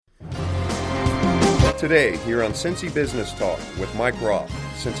Today, here on Cincy Business Talk with Mike Roth,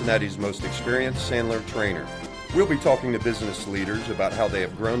 Cincinnati's most experienced Sandler trainer. We'll be talking to business leaders about how they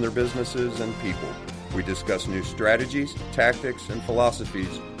have grown their businesses and people. We discuss new strategies, tactics, and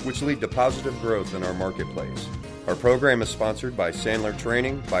philosophies which lead to positive growth in our marketplace. Our program is sponsored by Sandler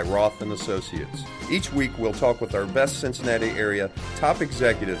Training by Roth & Associates. Each week, we'll talk with our best Cincinnati area top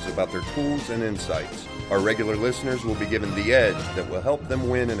executives about their tools and insights. Our regular listeners will be given the edge that will help them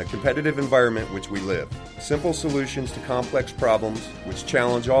win in a competitive environment which we live. Simple solutions to complex problems which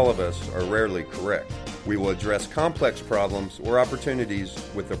challenge all of us are rarely correct. We will address complex problems or opportunities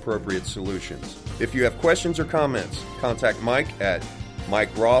with appropriate solutions. If you have questions or comments, contact Mike at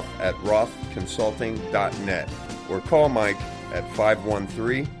mikeroth@rothconsulting.net or call Mike at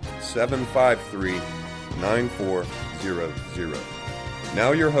 513-753-9400.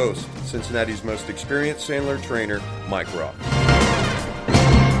 Now your host, Cincinnati's most experienced Sandler trainer, Mike Roth.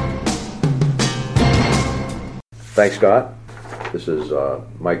 Thanks, Scott. This is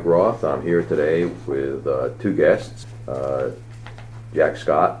Mike Roth. I'm here today with two guests. Jack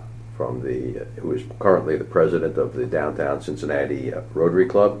Scott, who is currently the president of the Downtown Cincinnati Rotary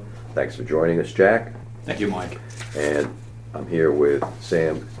Club. Thanks for joining us, Jack. Thank you, Mike. And I'm here with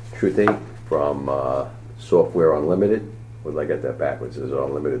Sam Schutte from Software Unlimited. What did I get that backwards? Is it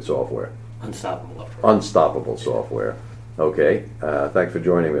Unlimited Software? Unstoppable Software. Okay. Thanks for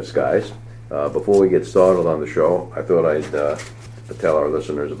joining us, guys. Before we get started on the show, I thought I'd tell our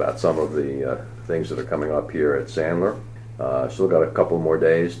listeners about some of the things that are coming up here at Sandler. Still got a couple more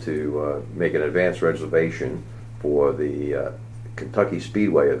days to make an advance reservation for the Kentucky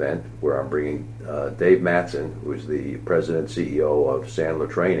Speedway event, where I'm bringing Dave Mattson, who is the president and CEO of Sandler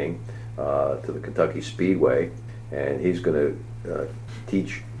Training, to the Kentucky Speedway, and he's going to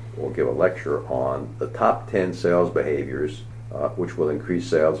teach or give a lecture on the top 10 sales behaviors which will increase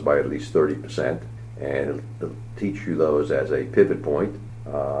sales by at least 30%, and he'll teach you those as a pivot point.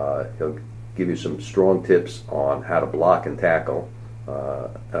 He'll give you some strong tips on how to block and tackle. I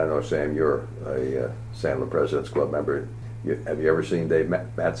know, Sam, you're a Sandler President's Club member. Have you ever seen Dave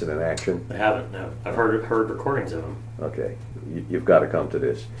Mattson in action? I haven't, no. I've heard recordings of him. Okay. You've got to come to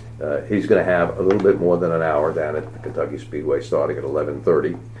this. He's going to have a little bit more than an hour down at the Kentucky Speedway starting at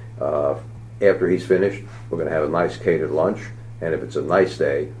 11:30. After he's finished, we're going to have a nice catered lunch, and if it's a nice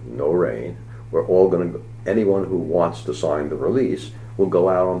day, no rain, we're all going to, anyone who wants to sign the release will go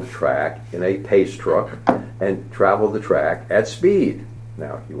out on the track in a pace truck and travel the track at speed.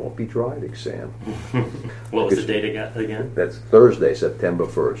 Now, you won't be driving, Sam. What was the date again? That's Thursday, September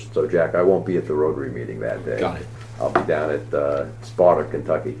 1st. So, Jack, I won't be at the Rotary meeting that day. Got it. I'll be down at Sparta,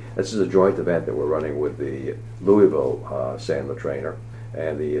 Kentucky. This is a joint event that we're running with the Louisville Sandler trainer,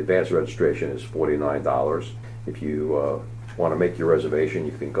 and the advance registration is $49. If you want to make your reservation,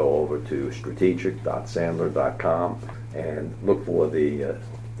 you can go over to strategic.sandler.com and look for the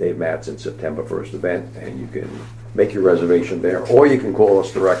Dave Mattson September 1st event, and you can make your reservation there, or you can call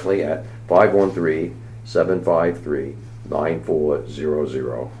us directly at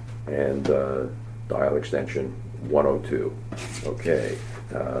 513-753-9400 and dial extension 102. Okay,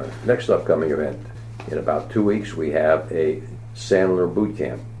 next upcoming event. In about 2 weeks, we have a Sandler Boot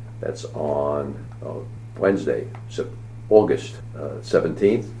Camp. That's on Wednesday, August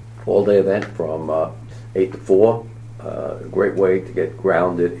 17th. All-day event from 8 to 4. A great way to get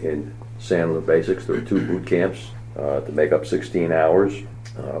grounded in Sandler basics. There are 2 boot camps to make up 16 hours.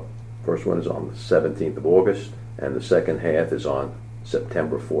 First one is on the 17th of August, and the second half is on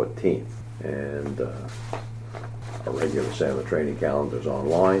September 14th. And our regular Sandler training calendar is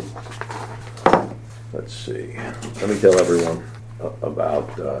online. Let's see. Let me tell everyone about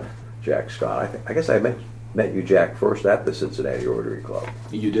Jack Scott. I guess I met you, Jack, first at the Cincinnati Rotary Club.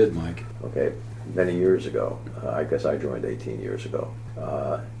 You did, Mike. Okay, many years ago. I guess I joined 18 years ago.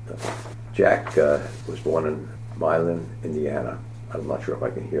 Jack was born in Milan, Indiana. I'm not sure if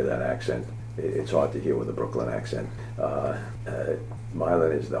I can hear that accent. It's hard to hear with a Brooklyn accent.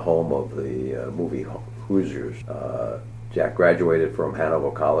 Milan is the home of the movie Hoosiers. Jack graduated from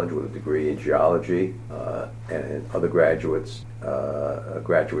Hanover College with a degree in geology and other graduate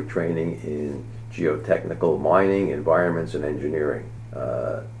training in geotechnical mining, environments, and engineering.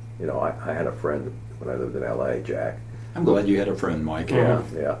 I had a friend when I lived in L.A., Jack. I'm glad you had a friend, Mike. Yeah.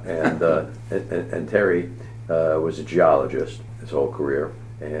 And Terry was a geologist his whole career,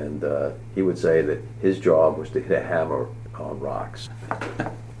 and he would say that his job was to hit a hammer on rocks.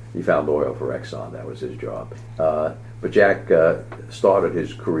 He found oil for Exxon. That was his job. But Jack started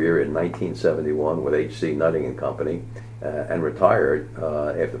his career in 1971 with H.C. Nutting and Company and retired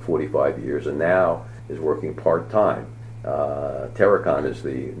after 45 years, and now is working part-time. Terracon is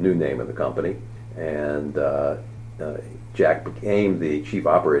the new name of the company, and Jack became the chief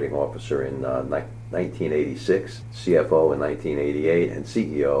operating officer in 1986, CFO in 1988, and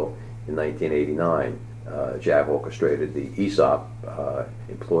CEO in 1989. Jack orchestrated the ESOP,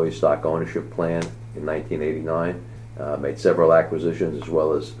 Employee Stock Ownership Plan, in 1989, made several acquisitions as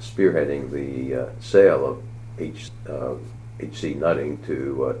well as spearheading the sale of HC Nutting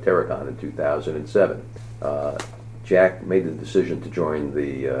to Terracon in 2007. Jack made the decision to join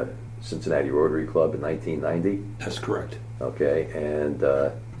the Cincinnati Rotary Club in 1990. That's correct. Okay, and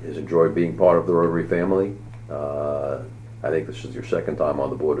has enjoyed being part of the Rotary family. I think this is your second time on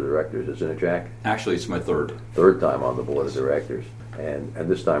the board of directors, isn't it, Jack? Actually, it's my third. Third time on the board of directors. And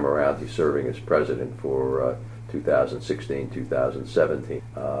this time around, he's serving as president for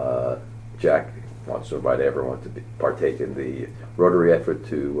 2016-2017. Jack wants to invite everyone to partake in the Rotary effort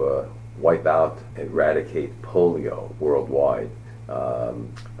to wipe out and eradicate polio worldwide.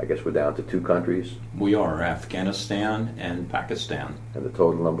 I guess we're down to 2 countries. We are, Afghanistan and Pakistan. And the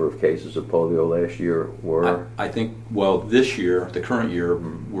total number of cases of polio last year were? I think, well, this year, the current year,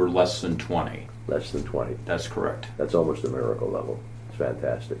 we're less than 20. Less than 20. That's correct. That's almost a miracle level. It's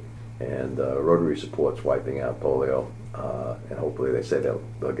fantastic. And Rotary supports wiping out polio, and hopefully they say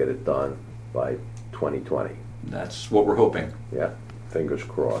they'll get it done by 2020. That's what we're hoping. Yeah, fingers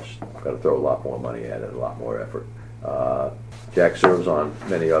crossed. Got to throw a lot more money at it, a lot more effort. Jack serves on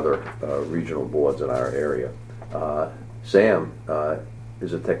many other regional boards in our area. Sam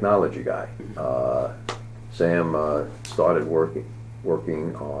is a technology guy. Sam started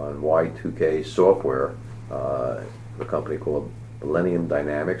working on Y2K software, a company called Millennium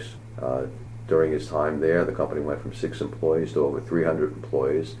Dynamics. During his time there, the company went from 6 employees to over 300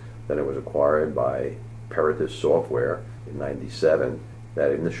 employees. Then it was acquired by Peritus Software in '97.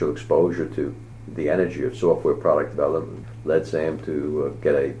 That initial exposure to the energy of software product development led Sam to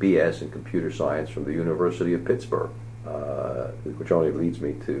get a BS in computer science from the University of Pittsburgh, which only leads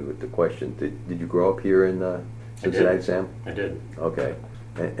me to the question, did you grow up here in Cincinnati, Sam? I did. Okay.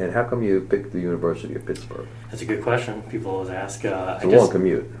 And how come you picked the University of Pittsburgh? That's a good question. People always ask. It's a long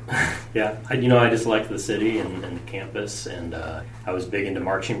commute. Yeah, I just liked the city and the campus, and I was big into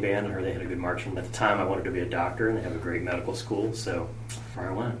marching band. I heard they had a good marching. At the time, I wanted to be a doctor, and they have a great medical school, so where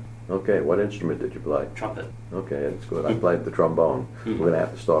I went. Okay, what instrument did you play? Trumpet. Okay, that's good. I played the trombone. We're going to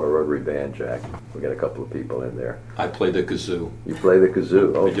have to start a Rotary band, Jack. We'll get a couple of people in there. I play the kazoo. You play the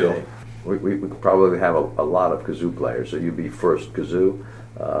kazoo? Okay. I do. We could probably have a lot of kazoo players, so you'd be first kazoo.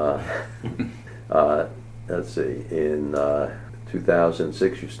 Let's see, in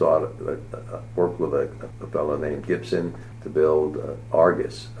 2006 you worked with a fellow named Gibson to build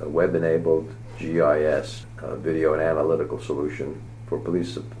Argus, a web-enabled GIS, video and analytical solution for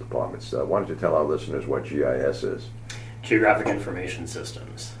police departments. Why don't you tell our listeners what GIS is? Geographic Information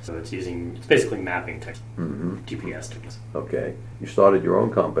Systems. So it's basically mapping technology, GPS technology. Okay. You started your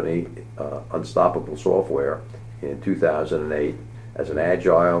own company, Unstoppable Software, in 2008 as an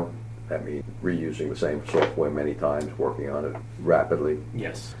agile, that means reusing the same software many times, working on it rapidly.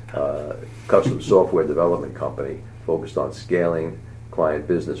 Yes. Custom software development company focused on scaling client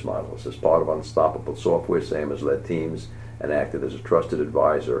business models. As part of Unstoppable Software, Sam has led teams and acted as a trusted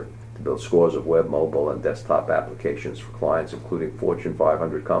advisor to build scores of web, mobile, and desktop applications for clients, including Fortune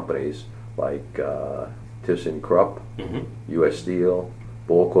 500 companies like ThyssenKrupp, U.S. Steel,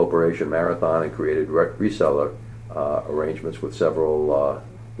 Ball Corporation, Marathon, and created reseller arrangements with several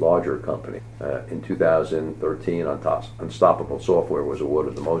larger companies. In 2013, Unstoppable Software was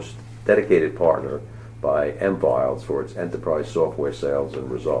awarded the most dedicated partner by M-Files for its enterprise software sales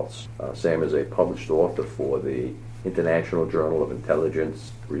and results. Sam is a published author for the International Journal of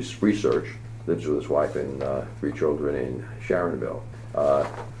Intelligence Research, lives with his wife and 3 children in Sharonville.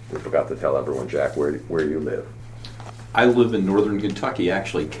 We forgot to tell everyone, Jack, where you live. I live in northern Kentucky,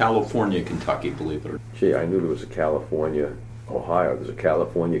 actually California, Kentucky, believe it or not. Gee, I knew there was a California, Ohio. There's a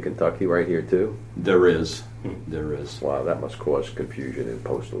California, Kentucky right here too? There is. There is. Wow, that must cause confusion in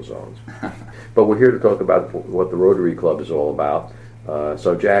postal zones. But we're here to talk about what the Rotary Club is all about.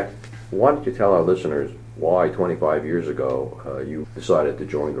 So, Jack, why don't you tell our listeners why 25 years ago you decided to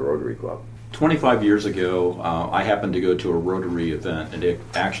join the Rotary Club? 25 years ago, I happened to go to a Rotary event, and it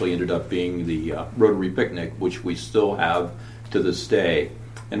actually ended up being the Rotary Picnic, which we still have to this day.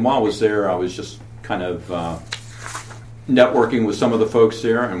 And while I was there, I was just kind of networking with some of the folks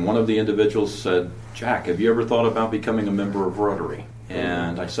there, and one of the individuals said, "Jack, have you ever thought about becoming a member of Rotary?"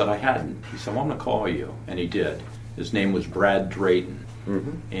 And I said I hadn't. He said, "Well, I'm going to call you." And he did. His name was Brad Drayton.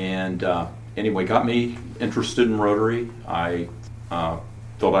 And anyway, got me interested in Rotary. I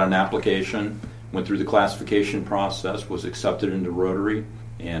filled out an application, went through the classification process, was accepted into Rotary,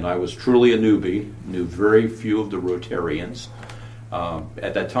 and I was truly a newbie, knew very few of the Rotarians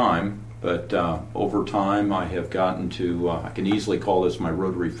at that time, but over time I have gotten to, I can easily call this my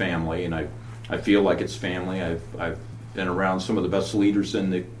Rotary family, and I feel like it's family. I've been around some of the best leaders in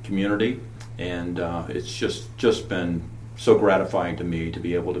the community, and it's just been so gratifying to me to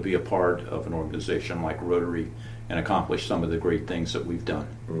be able to be a part of an organization like Rotary and accomplish some of the great things that we've done.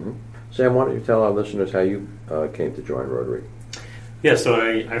 Mm-hmm. Sam, why don't you tell our listeners how you came to join Rotary? Yeah, so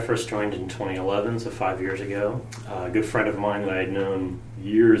I first joined in 2011, so 5 years ago. A good friend of mine that I had known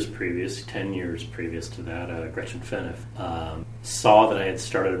years previous, 10 years previous to that, Gretchen Finiff, saw that I had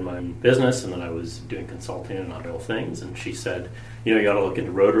started my own business and that I was doing consulting and other things, and she said, you ought to look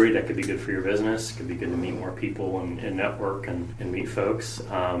into Rotary. That could be good for your business. It could be good to meet more people and network and meet folks.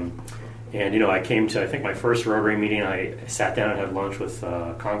 And, I came to, I think, my first Rotary meeting. I sat down and had lunch with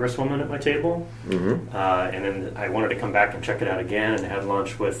a congresswoman at my table. Mm-hmm. And then I wanted to come back and check it out again and had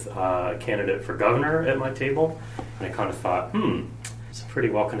lunch with a candidate for governor at my table. And I kind of thought, some pretty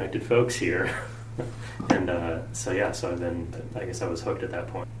well-connected folks here. And so I've been, I guess I was hooked at that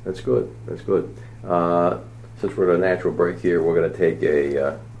point. That's good. Since we're at a natural break here, we're going to take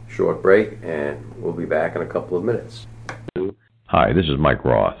a short break, and we'll be back in a couple of minutes. Hi, this is Mike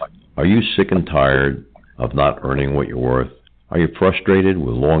Roth. Are you sick and tired of not earning what you're worth? Are you frustrated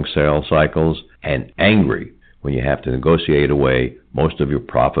with long sales cycles and angry when you have to negotiate away most of your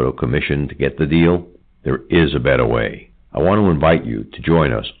profit or commission to get the deal? There is a better way. I want to invite you to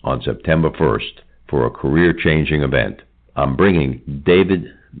join us on September 1st for a career-changing event. I'm bringing David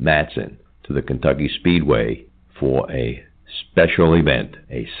Mattson to the Kentucky Speedway for a special event,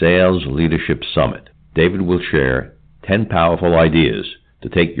 a Sales Leadership Summit. David will share 10 powerful ideas to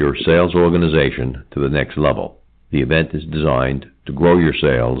take your sales organization to the next level. The event is designed to grow your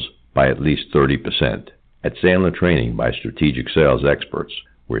sales by at least 30%. At Sandler Training by strategic sales experts,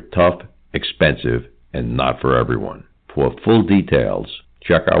 we're tough, expensive, and not for everyone. For full details,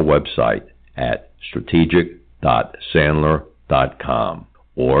 check our website at strategic.sandler.com.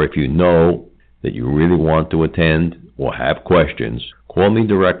 Or if you know that you really want to attend or have questions, call me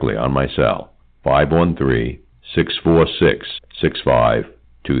directly on my cell,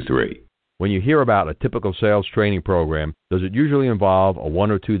 513-646-6523. When you hear about a typical sales training program, does it usually involve a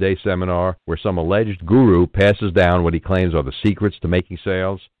 1 or 2 day seminar where some alleged guru passes down what he claims are the secrets to making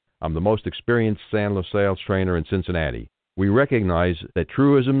sales? I'm the most experienced Sandler sales trainer in Cincinnati. We recognize that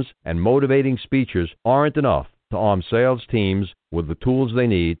truisms and motivating speeches aren't enough to arm sales teams with the tools they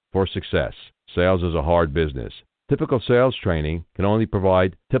need for success. Sales is a hard business. Typical sales training can only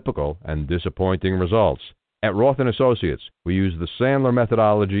provide typical and disappointing results. At Roth & Associates, we use the Sandler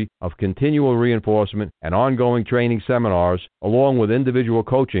methodology of continual reinforcement and ongoing training seminars, along with individual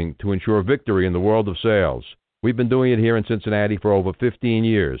coaching to ensure victory in the world of sales. We've been doing it here in Cincinnati for over 15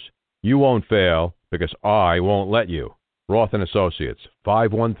 years. You won't fail because I won't let you. Roth & Associates,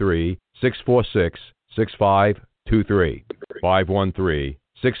 513-646-6523.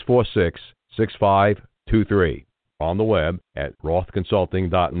 513-646-6523. On the web at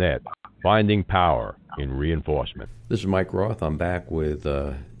rothconsulting.net. Finding power in reinforcement. This is Mike Roth. I'm back with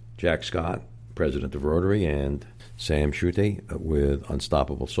Jack Scott, president of Rotary, and Sam Schutte with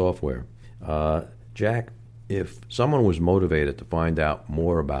Unstoppable Software. Jack, if someone was motivated to find out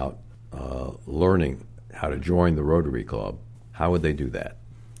more about learning how to join the Rotary Club, how would they do that?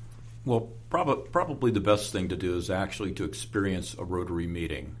 Well, probably the best thing to do is actually to experience a Rotary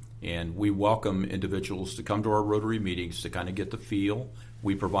meeting. And we welcome individuals to come to our Rotary meetings to kind of get the feel.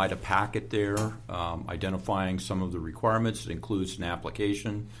 We provide a packet there identifying some of the requirements. It includes an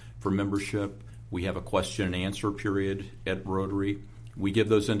application for membership. We have a question and answer period at Rotary. We give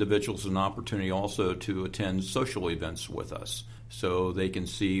those individuals an opportunity also to attend social events with us so they can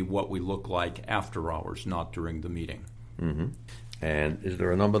see what we look like after hours, not during the meeting. Mm-hmm. And is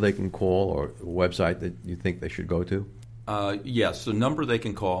there a number they can call or a website that you think they should go to? Yes, the number they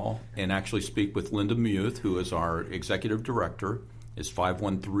can call and actually speak with Linda Muth, who is our executive director, is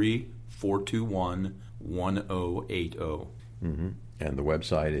 513-421-1080. Mm-hmm. And the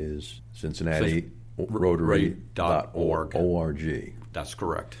website is CincinnatiRotary.org. That's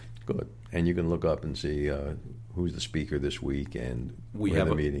correct. Good. And you can look up and see who's the speaker this week and where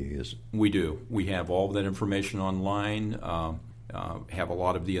the meeting is. We do. We have all of that information online, have a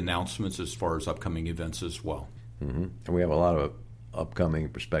lot of the announcements as far as upcoming events as well. Mm-hmm. And we have a lot of upcoming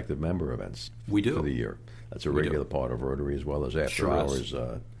prospective member events we do. For the year. That's a regular part of Rotary as well as after-hours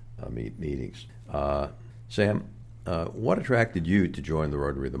meetings. Sam, what attracted you to join the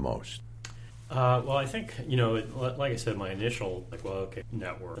Rotary the most? Well, I think, like I said, my initial,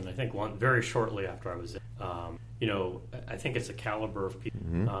 network, and I think very shortly after I was in, I think it's the caliber of people,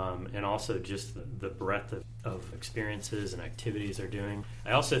 and also just the breadth of experiences and activities they're doing.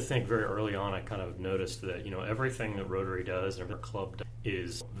 I also think very early on I kind of noticed that, everything that Rotary does and every club does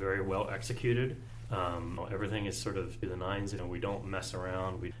is very well executed. Everything is sort of to the nines. We don't mess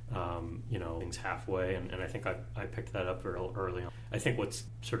around. We, things halfway, and I think I picked that up very early on. I think what's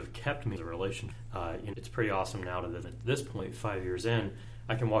sort of kept me as a relation. It's pretty awesome now that at this point, 5 years in,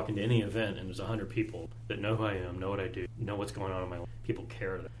 I can walk into any event and there's 100 people that know who I am, know what I do, know what's going on in my life. People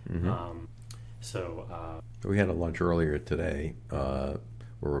care. We had a lunch earlier today. We're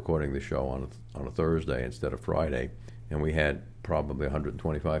recording the show on a Thursday instead of Friday, and we had probably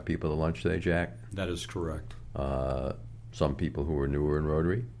 125 people at lunch today, Jack. That is correct. Some people who are newer in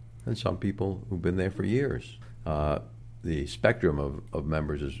Rotary, and some people who've been there for years. The spectrum of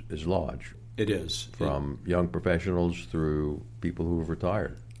members is large. It is. From young professionals through people who have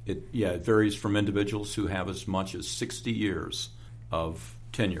retired. It varies from individuals who have as much as 60 years of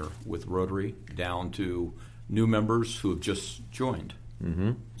tenure with Rotary down to new members who have just joined.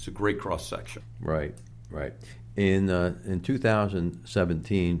 Mm-hmm. It's a great cross-section. Right. In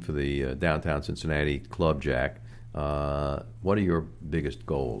 2017 for the Downtown Cincinnati Club, Jack, what are your biggest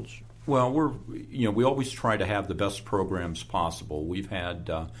goals? Well, we always try to have the best programs possible. We've had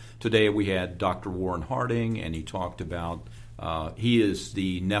today we had Dr. Warren Harding, and he talked about he is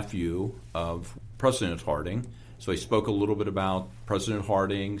the nephew of President Harding, so he spoke a little bit about President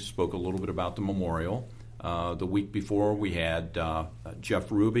Harding, spoke a little bit about the memorial. The week before we had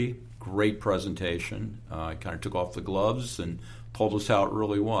Jeff Ruby. Great presentation. Kind of took off the gloves and told us how it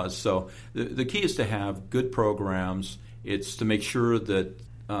really was. So the key is to have good programs. It's to make sure that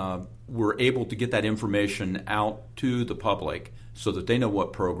we're able to get that information out to the public so that they know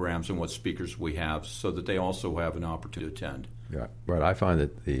what programs and what speakers we have so that they also have an opportunity to attend. Yeah, right. I find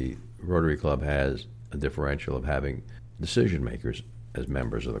that the Rotary Club has a differential of having decision makers as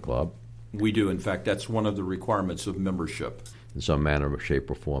members of the club. We do. In fact, that's one of the requirements of membership. In some manner, shape,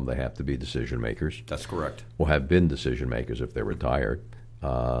 or form, they have to be decision makers. That's correct. Or have been decision makers if they're retired.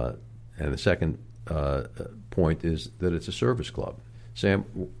 And the second point is that it's a service club. Sam,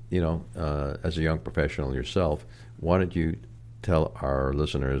 as a young professional yourself, why don't you tell our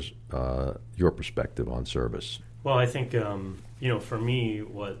listeners your perspective on service? Well, I think, for me,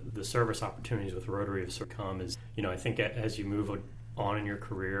 what the service opportunities with Rotary have sort of come is, I think as you move on in your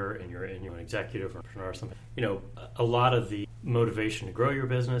career and you're an executive or entrepreneur or something, a lot of the motivation to grow your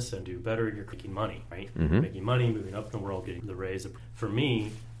business and do better, you're making money, right? Mm-hmm. Making money, moving up in the world, getting the raise. For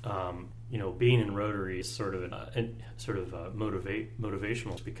me, being in Rotary is sort of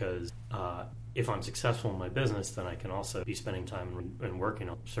motivational because if I'm successful in my business, then I can also be spending time and working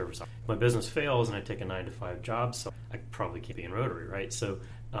on service. If my business fails and I take a 9-to-5 job, so I probably can't be in Rotary, right? So,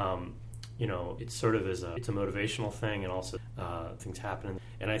 it's sort of it's a motivational thing, and also things happen.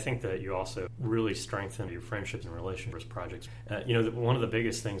 And I think that you also really strengthen your friendships and relationships projects. One of the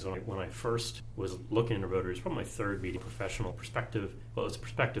biggest things when I first was looking into Rotary, it was probably my third meeting, professional perspective. Well, it was a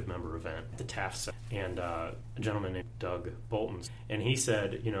prospective member event at the Taft Center, and a gentleman named Doug Bolton, and he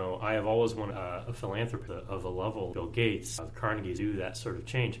said, I have always wanted a philanthropist of the level of Bill Gates, Carnegie, do that sort of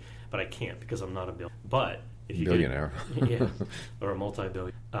change, but I can't because I'm not a billionaire. But if you billionaire, or a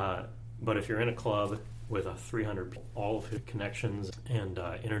multi-billion. But if you're in a club with 300 people, all of whose connections and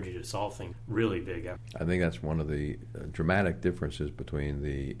energy to solve things, really big. I think that's one of the dramatic differences between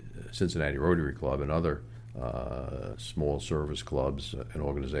the Cincinnati Rotary Club and other small service clubs and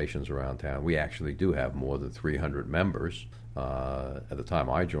organizations around town. We actually do have more than 300 members. At the time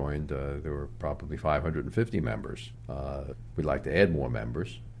I joined, there were probably 550 members. We'd like to add more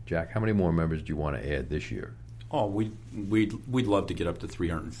members. Jack, how many more members do you want to add this year? Oh, we'd love to get up to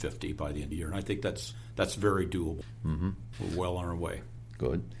 350 by the end of the year, and I think that's very doable. Mm-hmm. We're well on our way.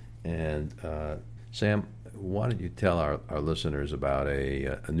 Good. And Sam, why don't you tell our listeners about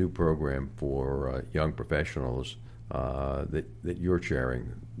a new program for young professionals that you're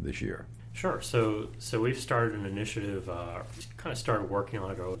chairing this year? Sure. So we've started an initiative, kind of started working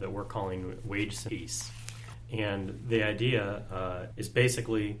on it that we're calling Wage Peace, and the idea is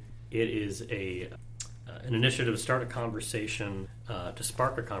basically it is an initiative to start a conversation to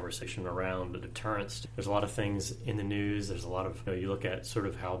spark a conversation around deterrence. There's a lot of things in the news. There's a lot of, you look at sort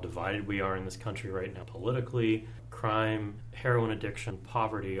of how divided we are in this country right now politically, crime, heroin addiction,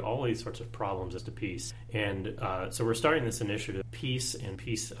 poverty, all these sorts of problems as to peace. And so we're starting this initiative. Peace and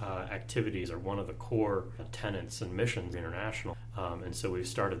peace activities are one of the core tenets and missions international. And so we've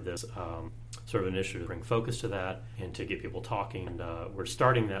started this sort of initiative to bring focus to that and to get people talking. And we're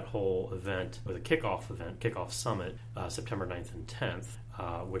starting that whole event with a kickoff summit, September 9th and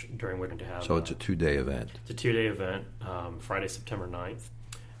 10th, which during we're going to have. So it's a 2-day event. It's a 2-day event, Friday, September 9th.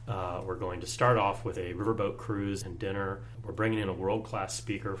 We're going to start off with a riverboat cruise and dinner. We're bringing in a world-class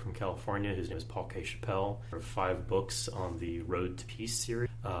speaker from California. His name is Paul K. Chappelle. There are 5 books on the Road to Peace series,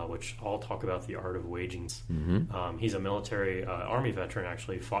 which all talk about the art of waging. Mm-hmm. He's a military Army veteran,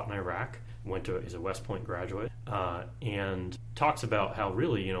 actually, fought in Iraq, he's a West Point graduate, and talks about how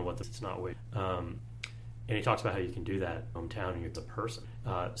really, it's not waging. And he talks about how you can do that in hometown and you're a person.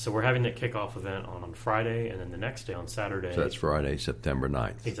 So we're having that kickoff event on Friday, and then the next day on Saturday. So that's Friday, September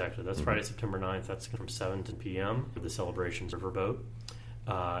 9th. Exactly. That's Friday, September 9th. That's from 7 to p.m. for the celebrations riverboat.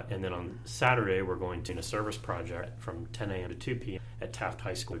 And then on Saturday, we're going to a service project from 10 a.m. to 2 p.m. at Taft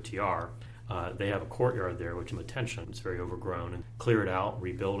High School OTR. They have a courtyard there, which is attention. It's very overgrown. And clear it out,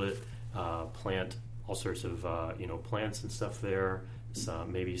 rebuild it, plant all sorts of plants and stuff there.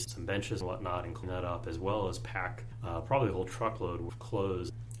 Maybe some benches and whatnot, and clean that up, as well as pack probably a whole truckload with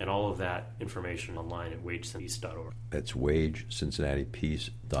clothes, and all of that information online at wagecincinnati.org. That's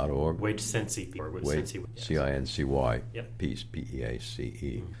wagecincinnatipeace.org. Wagecincinnati.org. Wage, C-I-N-C-Y, yep. Peace,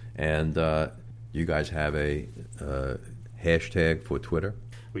 P-E-A-C-E. Mm-hmm. And you guys have a hashtag for Twitter?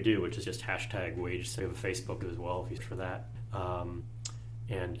 We do, which is just hashtag Wage. We have a Facebook as well, if you search for that.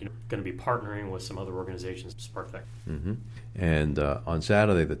 And going to be partnering with some other organizations to spark that. Mm-hmm. And on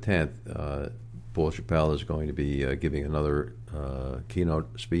Saturday the 10th, Paul Chappelle is going to be giving another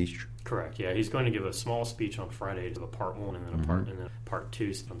keynote speech. Correct. Yeah, he's going to give a small speech on Friday, to a part 1, and then a part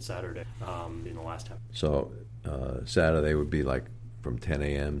 2 on Saturday in the last half. So Saturday would be like from 10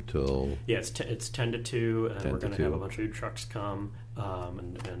 a.m. till... Yeah, it's 10 to 2, and we're going to have a bunch of food trucks come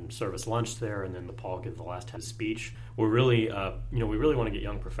and serve us lunch there, and then Paul give the last half speech. We're really, we really want to get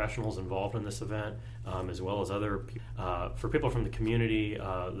young professionals involved in this event, as well as other for people from the community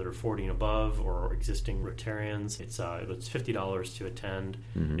that are 40 and above or existing Rotarians. It's $50 to attend.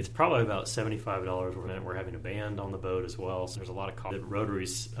 Mm-hmm. It's probably about $75 per event. We're having a band on the boat as well, so there's a lot of cost.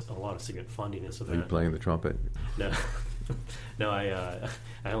 Rotary's a lot of significant funding this event. Are you playing the trumpet? No. No, I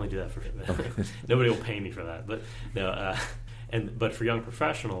only do that for nobody will pay me for that. But no, but for young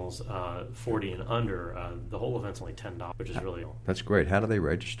professionals, 40 and under, the whole event's only $10, which is really all. That's great. How do they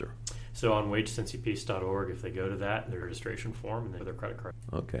register? So on wagecincinnatipeace.org, if they go to that, their registration form and their credit card.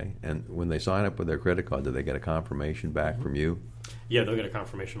 Okay. And when they sign up with their credit card, do they get a confirmation back from you? Yeah, they'll get a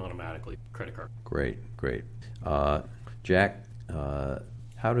confirmation automatically. Credit card. Great. Jack,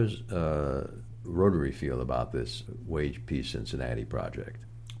 how does Rotary feel about this Wage Peace Cincinnati project?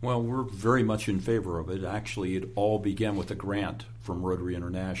 Well, we're very much in favor of it. Actually, it all began with a grant from Rotary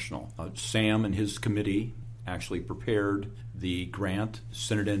International. Sam and his committee actually prepared the grant,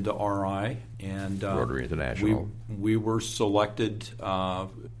 sent it into RI, and Rotary International. We were selected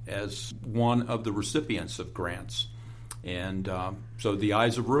as one of the recipients of grants. And so the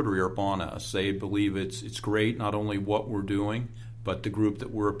eyes of Rotary are upon us. They believe it's great, not only what we're doing, but the group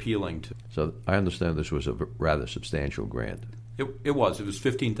that we're appealing to. So I understand this was a rather substantial grant. It was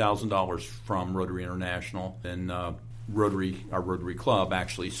 $15,000 from Rotary International, and our Rotary Club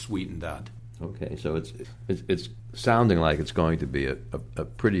actually sweetened that. Okay, so it's sounding like it's going to be a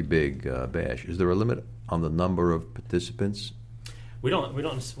pretty big bash. Is there a limit on the number of participants? We don't.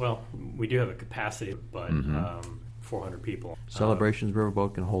 Well, we do have a capacity, but 400 people. Celebrations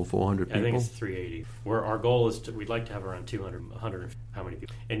Riverboat can hold 400 people? I think it's 380. Where our goal is we'd like to have around 200, 100, how many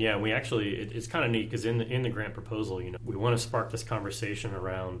people? And yeah, we actually, it's kind of neat because in the grant proposal, we want to spark this conversation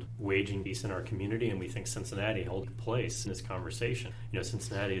around waging peace in our community, and we think Cincinnati holds a place in this conversation.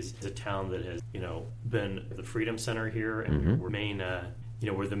 Cincinnati is a town that has, been the Freedom Center here, and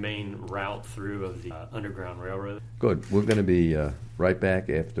we're the main route through of the Underground Railroad. Good. We're going to be right back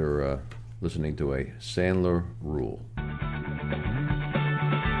after listening to a Sandler rule.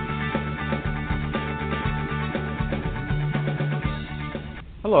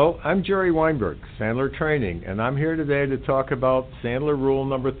 Hello, I'm Jerry Weinberg, Sandler Training, and I'm here today to talk about Sandler Rule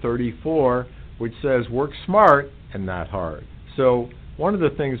number 34, which says work smart and not hard. So one of the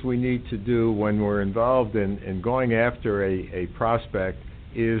things we need to do when we're involved in going after a prospect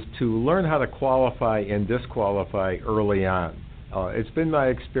is to learn how to qualify and disqualify early on. It's been my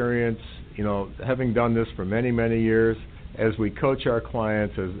experience, having done this for many, many years, as we coach our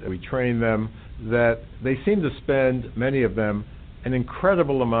clients, as we train them, that they seem to spend, many of them, an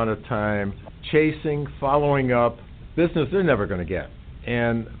incredible amount of time chasing, following up business they're never going to get.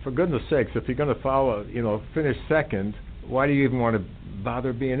 And for goodness sakes, if you're going to finish second, why do you even want to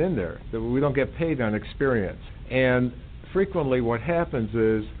bother being in there? We don't get paid on experience. And frequently what happens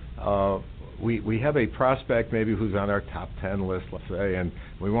is we have a prospect maybe who's on our top 10 list, let's say, and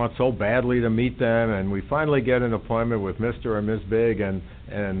we want so badly to meet them, and we finally get an appointment with Mr. or Ms. Big, and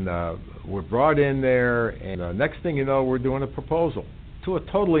we're brought in there, and next thing you know, we're doing a proposal to a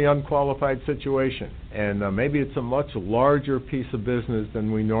totally unqualified situation. And maybe it's a much larger piece of business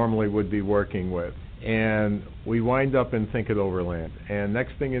than we normally would be working with. And we wind up in Think It Overland. And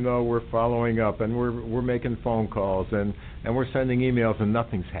next thing you know, we're following up, and we're making phone calls, and we're sending emails, and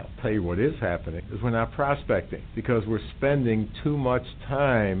nothing's happening. I'll tell you what is happening is we're not prospecting because we're spending too much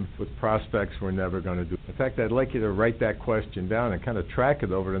time with prospects we're never going to do. In fact, I'd like you to write that question down and kind of track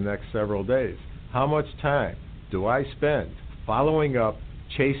it over the next several days. How much time do I spend following up,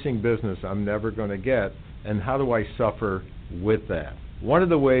 chasing business I'm never going to get, and how do I suffer with that? One of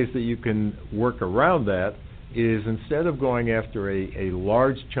the ways that you can work around that is instead of going after a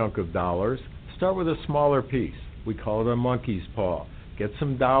large chunk of dollars, start with a smaller piece. We call it a monkey's paw. Get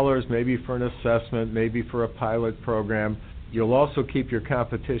some dollars, maybe for an assessment, maybe for a pilot program. You'll also keep your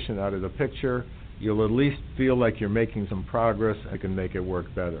competition out of the picture. You'll at least feel like you're making some progress and can make it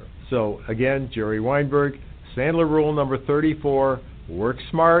work better. So again, Jerry Weinberg, Sandler rule number 34, work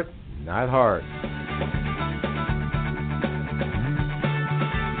smart, not hard.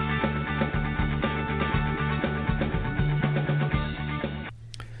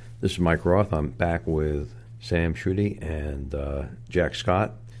 This is Mike Roth. I'm back with Sam Schutte and Jack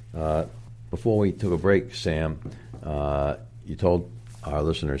Scott. Before we took a break, Sam, you told our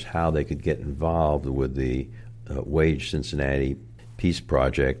listeners how they could get involved with the Wage Cincinnati Peace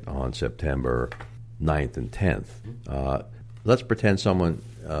Project on September 9th and 10th. Let's pretend someone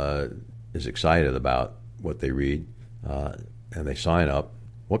is excited about what they read and they sign up.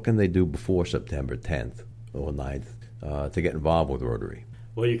 What can they do before September 10th or 9th to get involved with Rotary?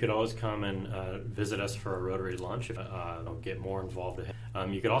 Well, you could always come and visit us for a Rotary lunch if get more involved.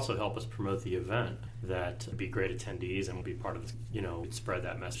 You could also help us promote the event. That would be great attendees and we'll be part of this, spread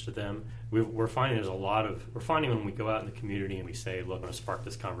that message to them. We're finding when we go out in the community and we say, look, I'm going to spark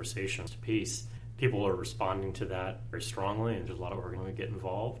this conversation to peace, people are responding to that very strongly, and there's a lot of organizations that get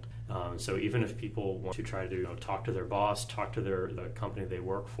involved. So even if people want to try to talk to their boss, talk to the company they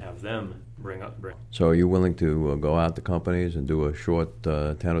work for, have them bring. So are you willing to go out to companies and do a short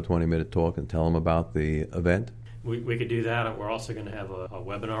 10 or 20 minute talk and tell them about the event? We could do that. We're also going to have a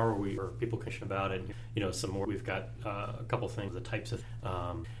webinar where people can about it. Some more. We've got a couple things, the types of.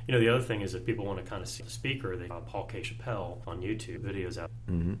 The other thing is if people want to kind of see the speaker, they Paul K. Chappelle on YouTube videos out.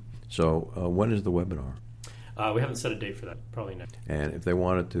 Mm-hmm. So when is the webinar? We haven't set a date for that. Probably next. And if they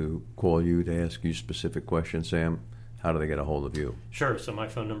wanted to call you to ask you specific questions, Sam, how do they get a hold of you? Sure. So my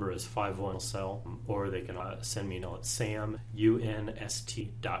phone number is 51cell, or they can send me an email at samunst.co.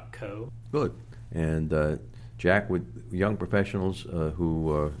 Good. And Jack, with young professionals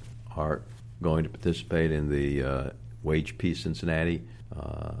who are going to participate in the Wage Peace Cincinnati,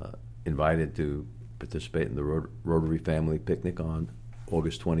 invited to participate in the Rotary Family Picnic on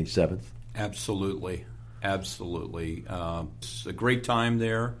August 27th? Absolutely. It's a great time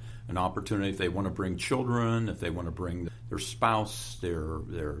there, an opportunity if they want to bring children, if they want to bring their spouse,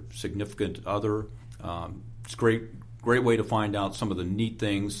 their significant other. It's a great way to find out some of the neat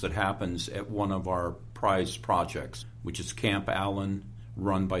things that happens at one of our prized projects, which is Camp Allen,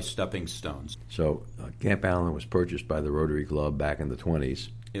 run by Stepping Stones. So Camp Allen was purchased by the Rotary Club back in the 20s.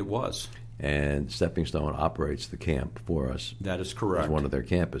 It was. And Stepping Stone operates the camp for us. That is correct. As one of their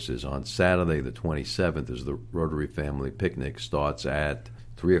campuses. On Saturday, the 27th, is the Rotary Family Picnic. Starts at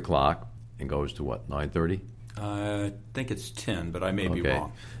 3 o'clock and goes to, 9:30? I think it's 10, but I may be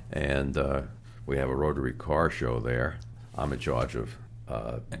wrong. And we have a Rotary car show there. I'm in charge of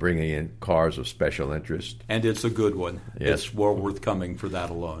bringing in cars of special interest. And it's a good one. Yes. It's well worth coming for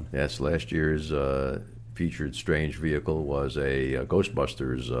that alone. Yes, last year's featured strange vehicle was a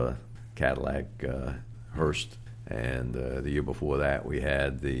Ghostbusters Cadillac Hearst, and the year before that we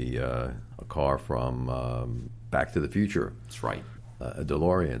had a car from Back to the Future. That's right. A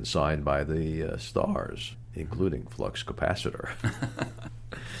DeLorean signed by the stars, including flux capacitor.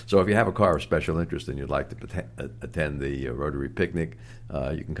 So if you have a car of special interest and you'd like to attend the Rotary Picnic,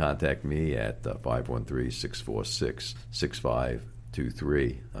 you can contact me at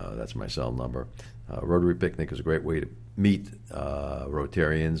 513-646-6523. That's my cell number. Rotary Picnic is a great way to meet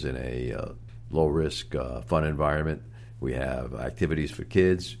Rotarians in a low-risk, fun environment. We have activities for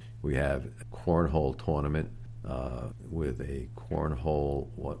kids. We have a cornhole tournament with a cornhole.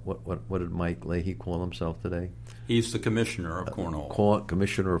 What did Mike Leahy call himself today? He's the commissioner of cornhole.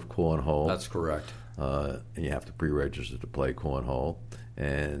 Commissioner of cornhole. That's correct. And you have to pre-register to play cornhole.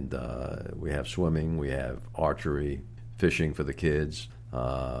 And we have swimming. We have archery, fishing for the kids.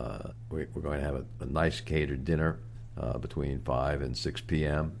 We're going to have a nice catered dinner between 5 and 6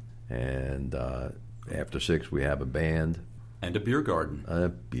 p.m. And after 6, we have a band. And a beer garden. A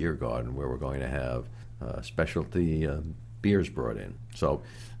beer garden where we're going to have specialty beers brought in. So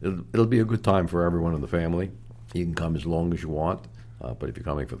it'll be a good time for everyone in the family. You can come as long as you want, but if you're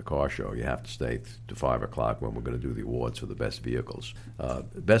coming for the car show, you have to stay to 5 o'clock when we're going to do the awards for the best vehicles.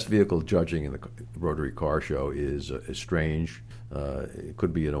 Best vehicle judging in the Rotary Car Show is strange. It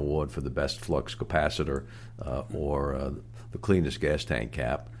could be an award for the best flux capacitor or the cleanest gas tank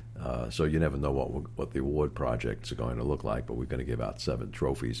cap. So you never know what the award projects are going to look like, but we're going to give out 7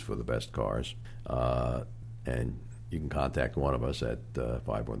 trophies for the best cars. And you can contact one of us at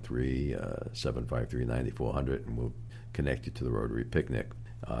 513-753-9400, and we'll connect you to the Rotary Picnic.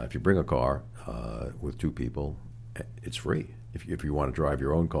 If you bring a car with 2 people, it's free. If you want to drive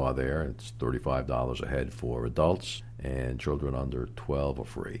your own car there, it's $35 a head for adults, and children under 12 are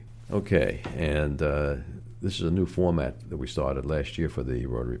free. Okay, and this is a new format that we started last year for the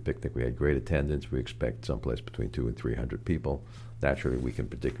Rotary Picnic. We had great attendance. We expect someplace between 200 and 300 people. Naturally, we can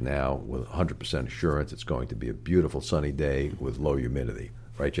predict now with 100% assurance it's going to be a beautiful sunny day with low humidity.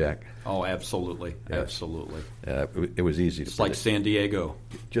 Right, Jack? Oh, absolutely. Yeah. Absolutely. It was easy to It's like San Diego.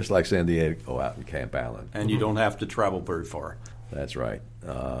 Just like San Diego out in Camp Allen. And you don't have to travel very far. That's right.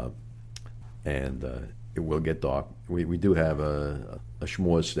 And it will get dark. We do have a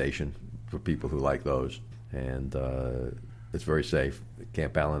s'mores station for people who like those. And it's very safe.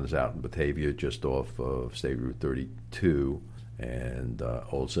 Camp Allen is out in Batavia, just off of State Route 32 and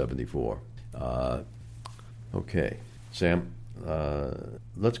Old 74. Okay, Sam,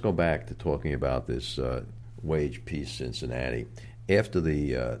 let's go back to talking about this wage piece, Cincinnati. After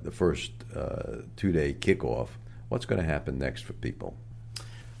the first 2-day kickoff, what's going to happen next for people?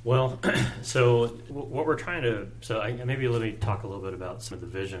 Well, so what we're trying to, maybe let me talk a little bit about some of the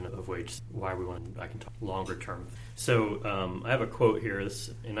vision of wage, why we want, I can talk longer term. So I have a quote here. In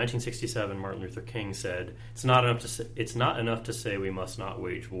 1967, Martin Luther King said, it's not enough to say we must not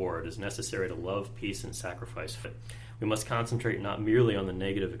wage war. It is necessary to love peace and sacrifice fit. We must concentrate not merely on the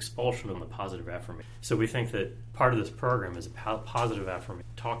negative expulsion, but on the positive affirmation. So we think that part of this program is a positive affirmation,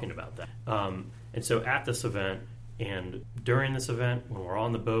 talking about that. And so at this event, and during this event, when we're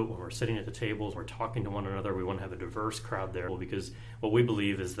on the boat, when we're sitting at the tables, we're talking to one another, we want to have a diverse crowd there, because what we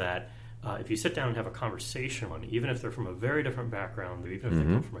believe is that if you sit down and have a conversation, even if they're from a very different background, even if they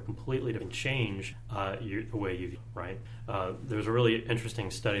come from a completely different change, the way you view, right? There's a really interesting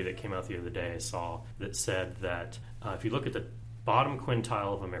study that came out the other day I saw that said that if you look at the bottom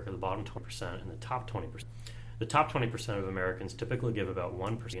quintile of America, the bottom 20% and the top 20%, the top 20% of Americans typically give about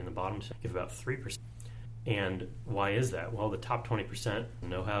 1%, and the bottom give about 3%. And why is that? Well, the top 20%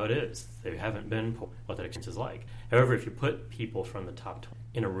 know how it is. They haven't been what that experience is like. However, if you put people from the top 20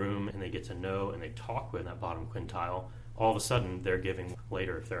 in a room and they get to know and they talk with that bottom quintile, all of a sudden their giving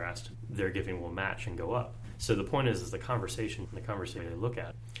later, if they're asked, their giving will match and go up. So the point is the conversation they look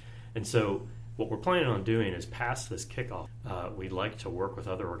at. And so what we're planning on doing is past this kickoff, we'd like to work with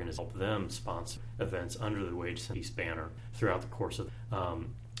other organizations, help them sponsor events under the Wage Peace banner throughout the course of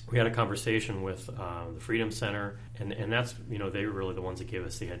we had a conversation with the Freedom Center, and that's, they were really the ones that gave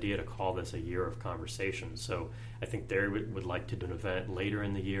us the idea to call this a year of conversation. So I think they would like to do an event later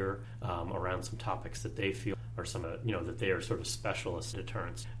in the year around some topics that they feel are some, that they are sort of specialists in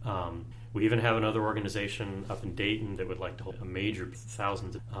deterrence. We even have another organization up in Dayton that would like to hold a major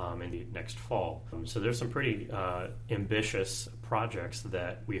thousands in the next fall. So there's some pretty ambitious projects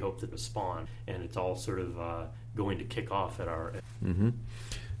that we hope to spawn, and it's all sort of going to kick off at our.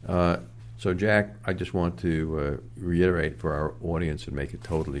 So, Jack, I just want to reiterate for our audience and make it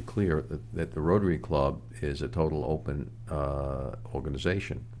totally clear that the Rotary Club is a total open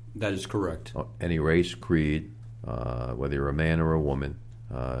organization. That is correct. Any race, creed, whether you're a man or a woman,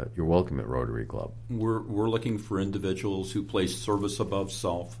 you're welcome at Rotary Club. We're looking for individuals who place service above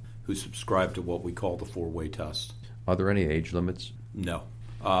self, who subscribe to what we call the 4-way test. Are there any age limits? No.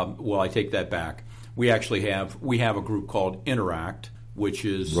 Well, I take that back. We actually have a group called Interact, which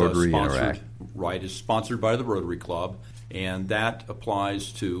is Rotary sponsored, Interact. Right, is sponsored by the Rotary Club, and that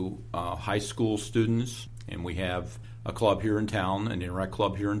applies to high school students. And we have a club here in town, an Interact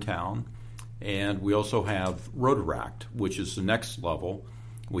club here in town, and we also have Rotaract, which is the next level,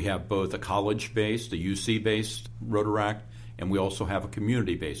 We have both a college-based, a UC-based Rotaract, and we also have a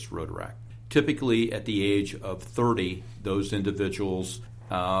community-based Rotaract. Typically, at the age of 30, those individuals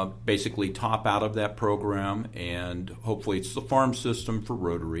basically top out of that program, and hopefully it's the farm system for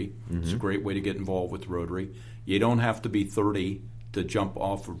Rotary. Mm-hmm. It's a great way to get involved with Rotary. You don't have to be 30 to jump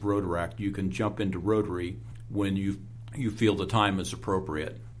off of Rotaract. You can jump into Rotary when you feel the time is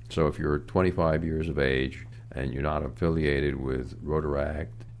appropriate. So if you're 25 years of age and you're not affiliated with Rotaract,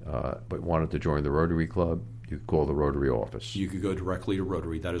 but wanted to join the Rotary Club, you could call the Rotary office. You could go directly to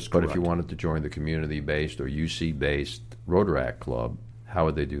Rotary. That is correct. But if you wanted to join the community-based or UC-based Rotaract Club, how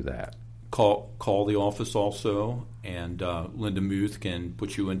would they do that? Call the office also, and Linda Muth can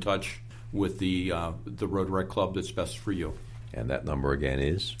put you in touch with the Rotaract Club that's best for you. And that number again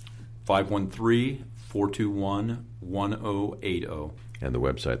is? 513-421-1080. And the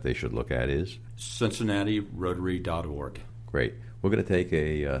website they should look at is? CincinnatiRotary.org. Great. We're going to take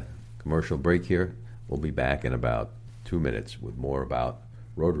a commercial break here. We'll be back in about 2 minutes with more about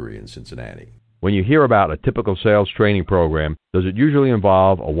Rotary in Cincinnati. When you hear about a typical sales training program, does it usually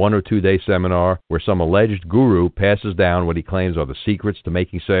involve a 1 or 2 day seminar where some alleged guru passes down what he claims are the secrets to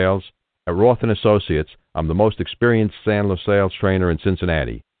making sales? At Roth & Associates, I'm the most experienced Sandler sales trainer in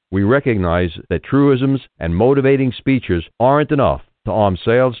Cincinnati. We recognize that truisms and motivating speeches aren't enough to arm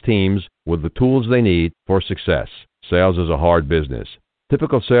sales teams with the tools they need for success. Sales is a hard business.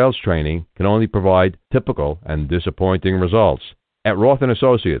 Typical sales training can only provide typical and disappointing results. At Roth &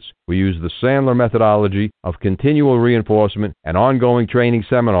 Associates, we use the Sandler methodology of continual reinforcement and ongoing training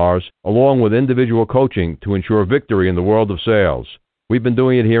seminars along with individual coaching to ensure victory in the world of sales. We've been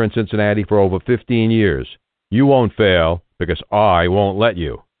doing it here in Cincinnati for over 15 years. You won't fail because I won't let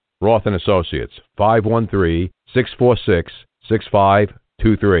you. Roth & Associates,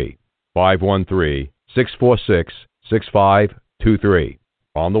 513-646-6523. 513-646-6523.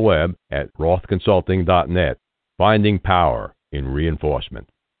 On the web at rothconsulting.net. Finding power in reinforcement.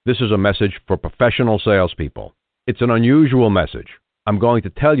 This is a message for professional salespeople. It's an unusual message. I'm going to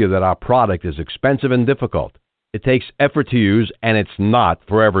tell you that our product is expensive and difficult. It takes effort to use, and it's not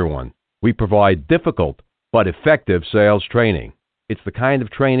for everyone. We provide difficult but effective sales training. It's the kind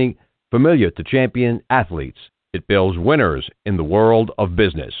of training familiar to champion athletes. It builds winners in the world of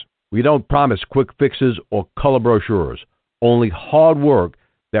business. We don't promise quick fixes or color brochures, only hard work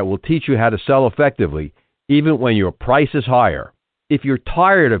that will teach you how to sell effectively even when your price is higher. If you're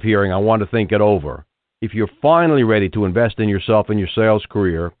tired of hearing, I want to think it over, if you're finally ready to invest in yourself and your sales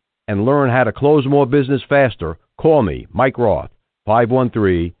career and learn how to close more business faster, call me, Mike Roth,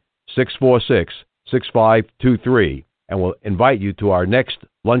 513-646-6523, and we'll invite you to our next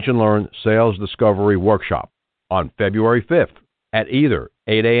Lunch and Learn Sales Discovery Workshop on February 5th at either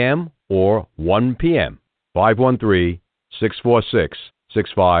 8 a.m. or 1 p.m.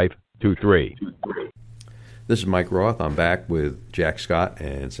 513-646-6523. This is Mike Roth. I'm back with Jack Scott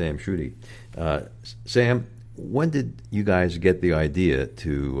and Sam Schutte. Sam, when did you guys get the idea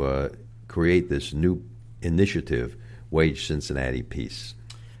to create this new initiative, Wage Cincinnati Peace?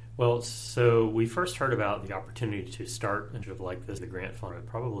 Well, so we first heard about the opportunity to start an initiative like this, the grant fund,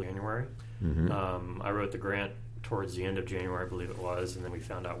 probably January. Mm-hmm. I wrote the grant towards the end of January, I believe it was, and then we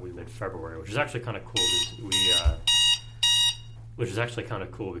found out we went February, which is actually kind of cool.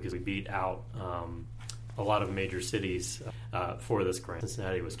 Because we beat out a lot of major cities for this grant.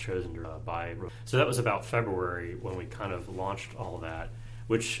 Cincinnati was chosen by. So that was about February when we kind of launched all of that,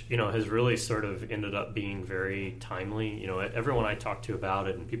 which has really sort of ended up being very timely. Everyone I talk to about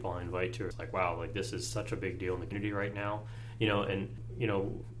it and people I invite to, it's like, wow, like this is such a big deal in the community right now.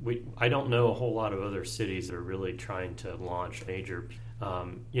 I don't know a whole lot of other cities that are really trying to launch major.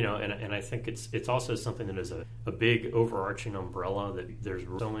 And I think it's also something that is a big overarching umbrella that there's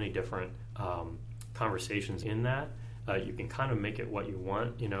so many different conversations in that. You can kind of make it what you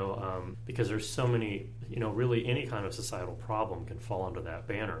want, because there's so many, really any kind of societal problem can fall under that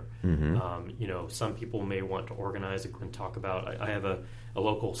banner. Mm-hmm. Some people may want to organize and talk about, I have a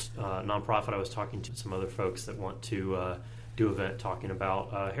local nonprofit I was talking to, some other folks that want to do an event talking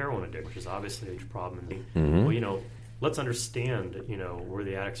about heroin addiction, which is obviously a huge problem. Mm-hmm. Well, let's understand, where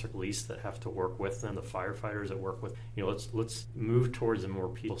the addicts are police that have to work with them, the firefighters that work with, let's move towards a more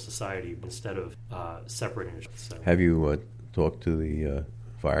peaceful society instead of separating each other. So. Have you talked to the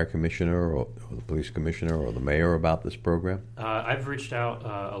fire commissioner or the police commissioner or the mayor about this program? I've reached out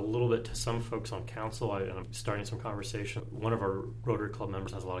a little bit to some folks on council, and I'm starting some conversation. One of our Rotary Club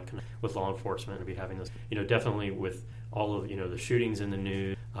members has a lot of connection with law enforcement and be having this, definitely with all of, the shootings in the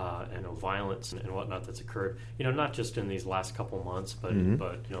news, violence and whatnot that's occurred. Not just in these last couple months,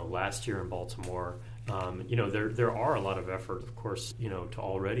 but last year in Baltimore. There are a lot of effort, of course, to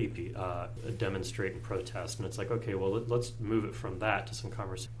already demonstrate and protest, and it's like, okay, well, let's move it from that to some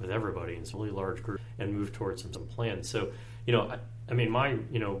conversation with everybody in some really large group and move towards some plans. So, my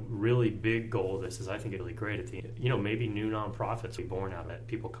really big goal of this is I think it's really great at the maybe new nonprofits be born out of it.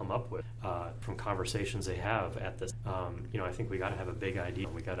 People come up with from conversations they have at this. I think we got to have a big idea.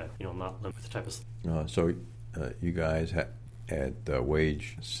 We got to not limit the type of. So you guys at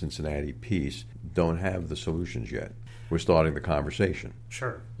Wage Cincinnati Peace don't have the solutions yet. We're starting the conversation.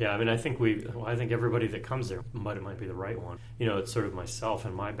 Sure. Yeah. I think everybody that comes there might be the right one. It's sort of myself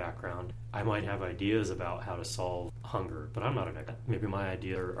and my background. I might have ideas about how to solve hunger, but I'm not an expert. Maybe my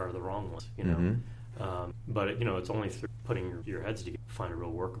ideas are the wrong ones. But it's only through putting your heads together to find a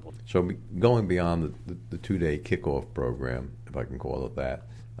real workable. So going beyond the 2-day kickoff program, if I can call it that,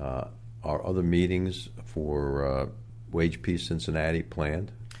 are other meetings for Wage Peace Cincinnati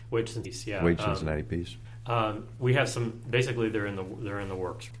planned? Wage Cincinnati, Wage Cincinnati Peace. We have some. Basically, they're in the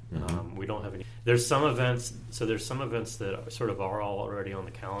works. We don't have any. There's some events. So there's some events that sort of are already on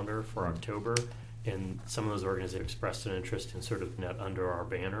the calendar for October, and some of those organizations expressed an interest in sort of net under our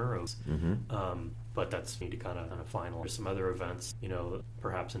banner. But that's need to kind of finalize. There's some other events,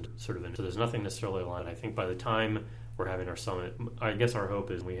 perhaps so there's nothing necessarily aligned. I think by the time we're having our summit, I guess our hope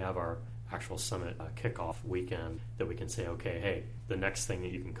is we have our actual summit kickoff weekend that we can say, okay, hey, the next thing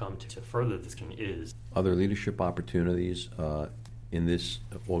that you can come to further this is. Other leadership opportunities in this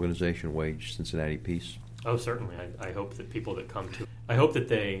organization, Wage Cincinnati Peace? Oh, certainly. I hope that people that come to, I hope that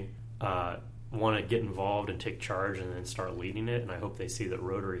they want to get involved and take charge and then start leading it, and I hope they see that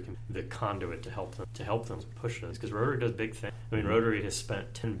Rotary can be the conduit to help them push this, because Rotary does big things. Rotary has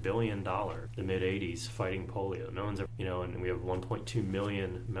spent $10 billion in the mid-'80s fighting polio. No one's ever, and we have 1.2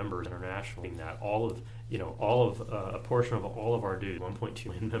 million members internationally. That a portion of all of our dues, 1.2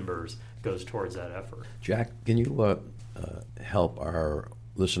 million members, goes towards that effort. Jack, can you help our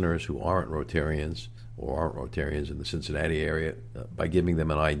listeners who aren't Rotarians or aren't Rotarians in the Cincinnati area by giving them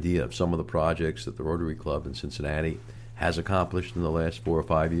an idea of some of the projects that the Rotary Club in Cincinnati has accomplished in the last 4 or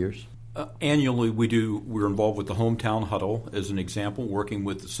 5 years? Annually, we're involved with the Hometown Huddle, as an example, working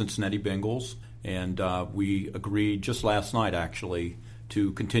with the Cincinnati Bengals, and we agreed just last night, actually,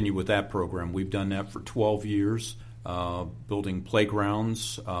 to continue with that program. We've done that for 12 years, building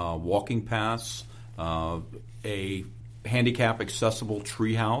playgrounds, walking paths, a handicap-accessible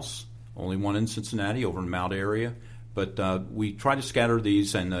treehouse, only one in Cincinnati, over in Mount area. But we try to scatter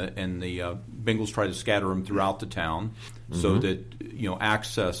these, and the Bengals try to scatter them throughout the town, so that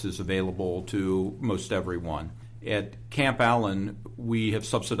access is available to most everyone. At Camp Allen, we have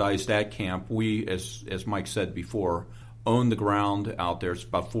subsidized that camp. We, as Mike said before, own the ground out there. It's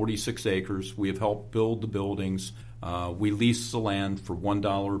about 46 acres. We have helped build the buildings. We lease the land for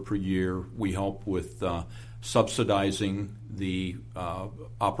 $1 per year. We help with subsidizing the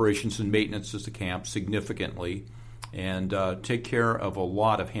operations and maintenance of the camp significantly, and take care of a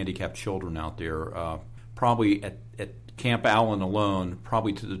lot of handicapped children out there. Probably at Camp Allen alone,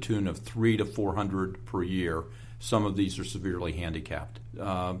 probably to the tune of 300 to 400 per year. Some of these are severely handicapped.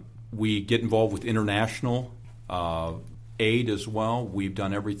 We get involved with international aid as well. We've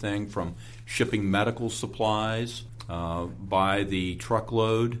done everything from shipping medical supplies by the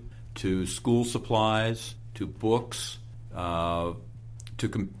truckload, to school supplies, to books, to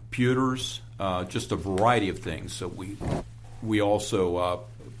computers, just a variety of things. So we also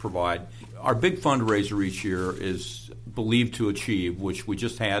provide. Our big fundraiser each year is Believe to Achieve, which we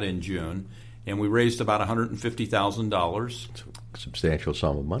just had in June, and we raised about $150,000. It's a substantial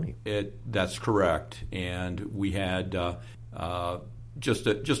sum of money. That's correct, and we had just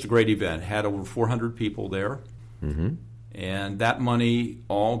a great event. Had over 400 people there. And that money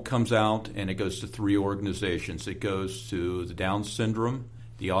all comes out, and it goes to 3 organizations. It goes to the Down Syndrome,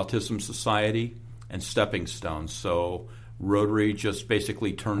 the Autism Society, and Stepping Stones. So Rotary just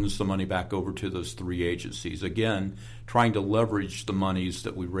basically turns the money back over to those 3 agencies. Again, trying to leverage the monies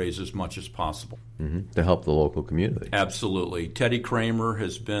that we raise as much as possible. To help the local community. Absolutely. Teddy Kramer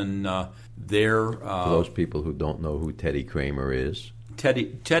has been there. For those people who don't know who Teddy Kramer is.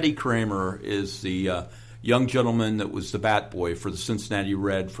 Teddy Kramer is the young gentleman that was the bat boy for the Cincinnati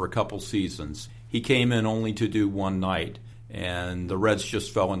Red for a couple seasons. He came in only to do one night, and the Reds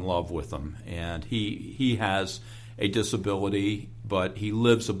just fell in love with him. And he has a disability, but he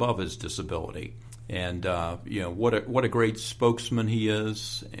lives above his disability. And what a great spokesman he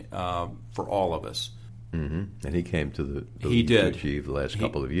is for all of us. And he came to the he did Achieve the last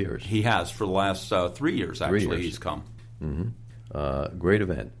couple of years. He has for the last 3 years. Actually, 3 years. He's come. Great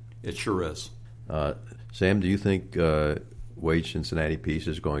event. It sure is. Sam, do you think Wage Cincinnati Peace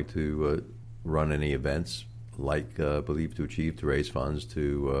is going to run any events like Believe to Achieve to raise funds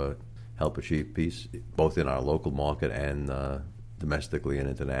to help achieve peace, both in our local market and domestically and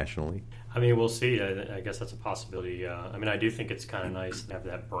internationally? I mean, we'll see. I guess that's a possibility. I mean, I do think it's kind of nice to have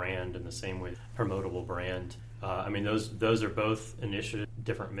that brand in the same way, promotable brand. I mean, those are both initiatives,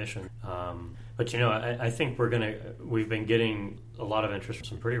 different missions. But I think we've been getting a lot of interest from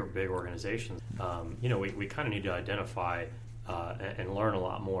some pretty big organizations. We kind of need to identify and learn a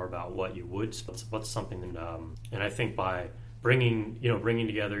lot more about what you would, what's something that, and I think by bringing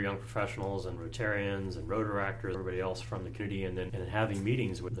together young professionals and Rotarians and Rotaractors, everybody else from the community, and then having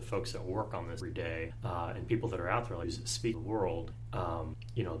meetings with the folks that work on this every day and people that are out there, like speak the world.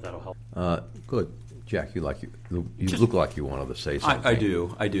 That'll help. Good, Jack. You look like you wanted to say something. I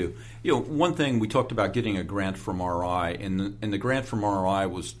do. One thing we talked about getting a grant from RI, and the grant from RI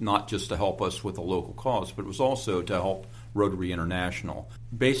was not just to help us with a local cause, but it was also to help Rotary International.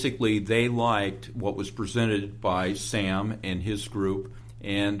 Basically, they liked what was presented by Sam and his group,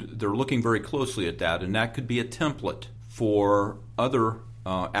 and they're looking very closely at that, and that could be a template for other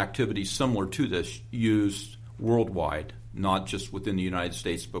activities similar to this used worldwide, not just within the United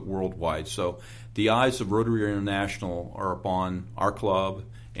States, but worldwide. So the eyes of Rotary International are upon our club,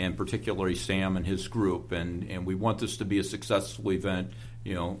 and particularly Sam and his group, and we want this to be a successful event,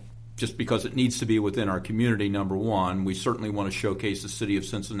 just because it needs to be within our community, number one. We certainly want to showcase the city of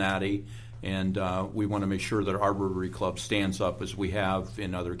Cincinnati, and we want to make sure that our Rotary Club stands up as we have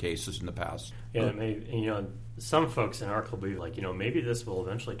in other cases in the past. Yeah, maybe, some folks in our club believe, maybe this will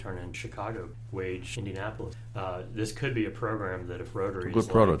eventually turn into Chicago Wage, Indianapolis. This could be a program that if Rotary is good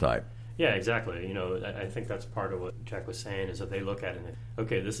prototype. Yeah, exactly. I think that's part of what Jack was saying, is that they look at it and,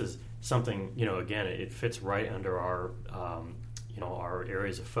 okay, this is something, again, it fits right under our our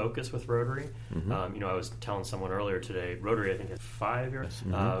areas of focus with Rotary. Mm-hmm. I was telling someone earlier today, Rotary, I think, has 5 areas.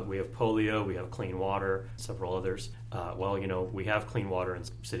 Mm-hmm. We have polio, we have clean water, several others. We have clean water in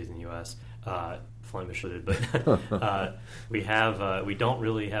some cities in the U.S., Flemish, but we don't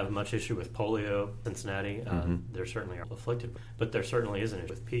really have much issue with polio, Cincinnati. There certainly are afflicted, but there certainly is an issue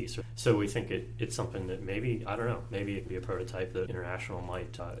with peace. So we think it's something that maybe it could be a prototype that International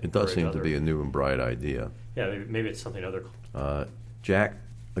might. It does seem to be a new and bright idea. Yeah, maybe it's something other. Jack,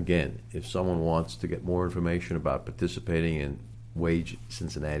 again, if someone wants to get more information about participating in Wage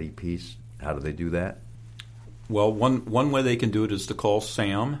Cincinnati Peace, how do they do that? Well, one way they can do it is to call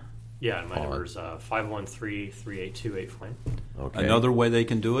Sam. Yeah, and my number is 513-382-84. Okay. Another way they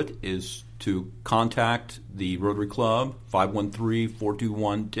can do it is to contact the Rotary Club,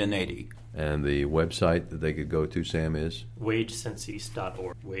 513-421-1080. And the website that they could go to, Sam, is?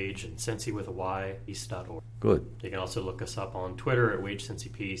 WageCincyEast.org. Wage and Cincy with a Y, East.org. Good. You can also look us up on Twitter at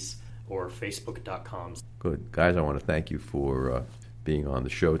WageCincyPeace or Facebook.com. Good. Guys, I want to thank you for being on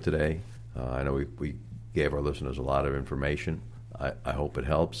the show today. I know we gave our listeners a lot of information. I hope it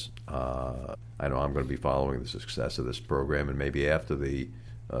helps. I know I'm going to be following the success of this program, and maybe after the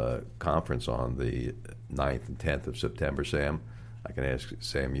conference on the 9th and 10th of September, Sam, I can ask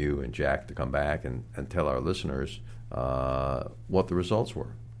Sam, you, and Jack to come back and tell our listeners what the results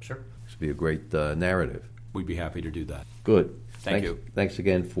were. Sure. This would be a great narrative. We'd be happy to do that. Good. Thank you. Thanks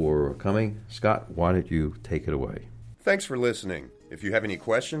again for coming. Scott, why don't you take it away? Thanks for listening. If you have any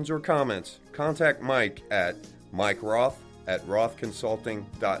questions or comments, contact Mike at Mike Roth at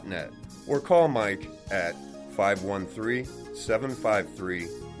rothconsulting.net or call Mike at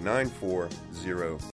 513-753-9400.